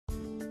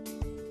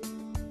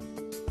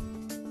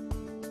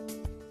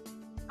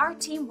Our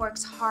team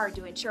works hard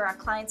to ensure our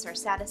clients are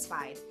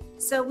satisfied,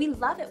 so we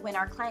love it when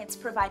our clients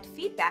provide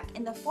feedback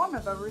in the form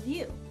of a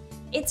review.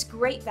 It's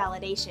great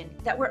validation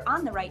that we're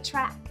on the right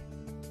track.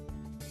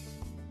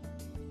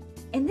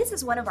 And this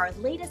is one of our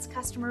latest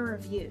customer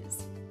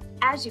reviews.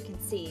 As you can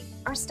see,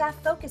 our staff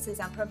focuses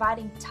on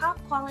providing top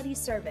quality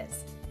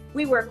service.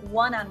 We work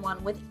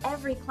one-on-one with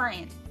every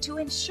client to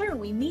ensure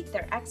we meet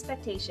their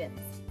expectations.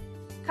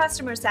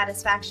 Customer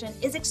satisfaction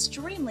is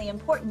extremely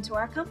important to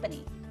our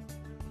company.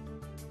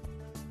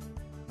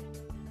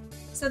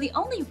 So the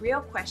only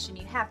real question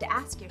you have to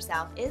ask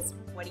yourself is,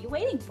 what are you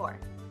waiting for?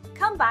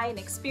 Come by and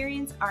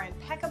experience our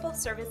impeccable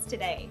service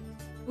today.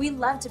 We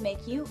love to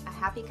make you a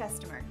happy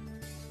customer.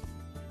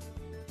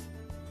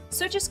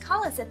 So just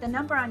call us at the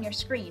number on your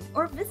screen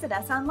or visit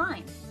us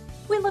online.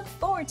 We look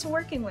forward to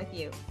working with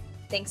you.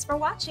 Thanks for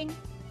watching.